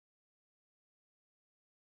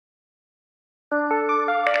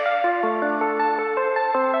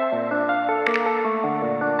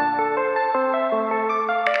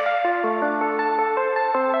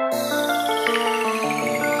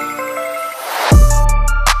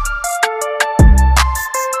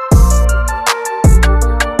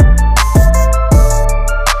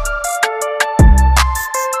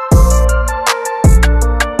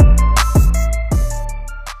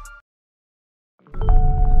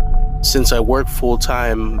since I work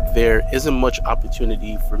full-time, there isn't much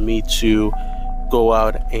opportunity for me to go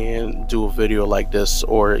out and do a video like this,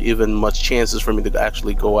 or even much chances for me to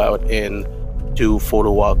actually go out and do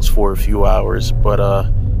photo walks for a few hours. But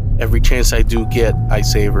every chance I do get, I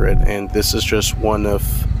savor it, and this is just one of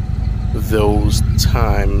those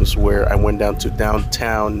times where I went down to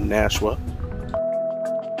downtown Nashua.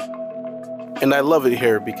 And I love it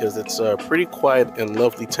here because it's a pretty quiet and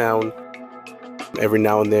lovely town. Every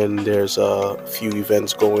now and then there's a few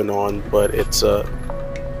events going on, but it's a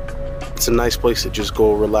nice place to just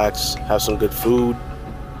go relax, have some good food.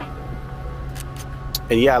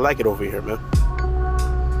 And yeah, I like it over here, man.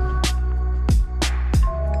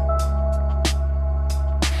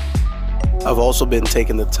 I've also been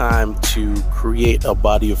taking the time to create a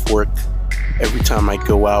body of work every time I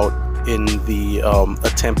go out in the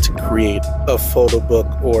attempt to create a photo book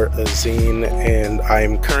or a zine, and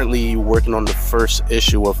I'm currently working on the first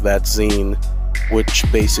issue of that zine, which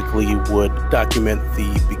basically would document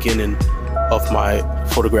the beginning of my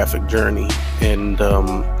photographic journey. And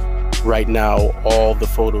right now, all the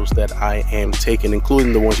photos that I am taking,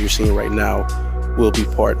 including the ones you're seeing right now, will be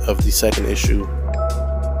part of the second issue.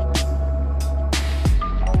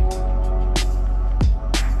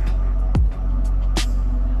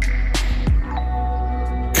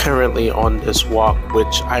 Currently on this walk,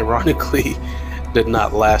 which ironically did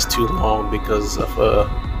not last too long because of a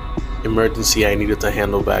emergency I needed to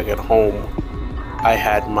handle back at home. I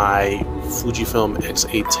had my Fujifilm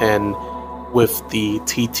X-A10 with the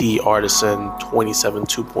TTArtisan 27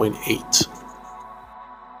 2.8.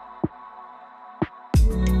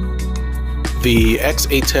 The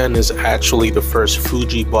X-A10 is actually the first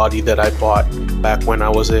Fuji body that I bought back when I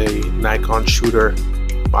was a Nikon shooter.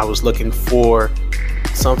 I was looking for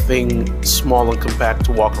something small and compact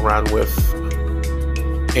to walk around with,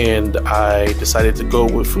 and I decided to go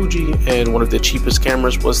with Fuji, and one of the cheapest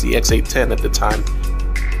cameras was the X-A10 at the time.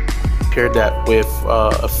 Paired that with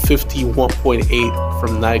a 51.8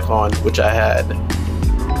 from Nikon, which I had,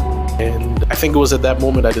 and I think it was at that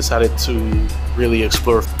moment I decided to really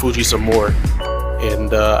explore Fuji some more,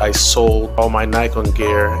 and I sold all my Nikon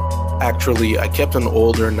gear. Actually, I kept an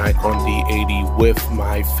older Nikon D80 with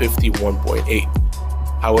my 51.8.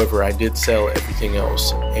 However, I did sell everything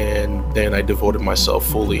else, and then I devoted myself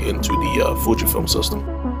fully into the Fujifilm system.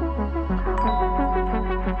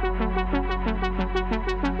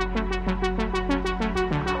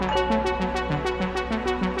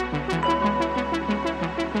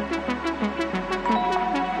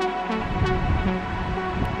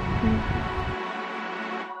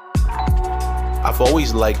 I've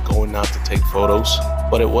always liked going out to take photos,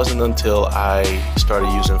 but it wasn't until I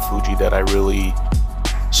started using Fuji that I really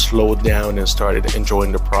slowed down and started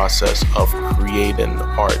enjoying the process of creating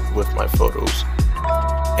art with my photos.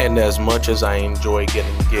 And as much as I enjoy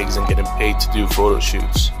getting gigs and getting paid to do photo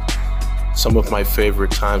shoots, some of my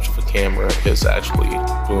favorite times with a camera is actually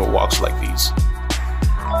doing walks like these.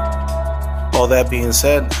 All that being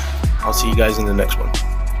said, I'll see you guys in the next one.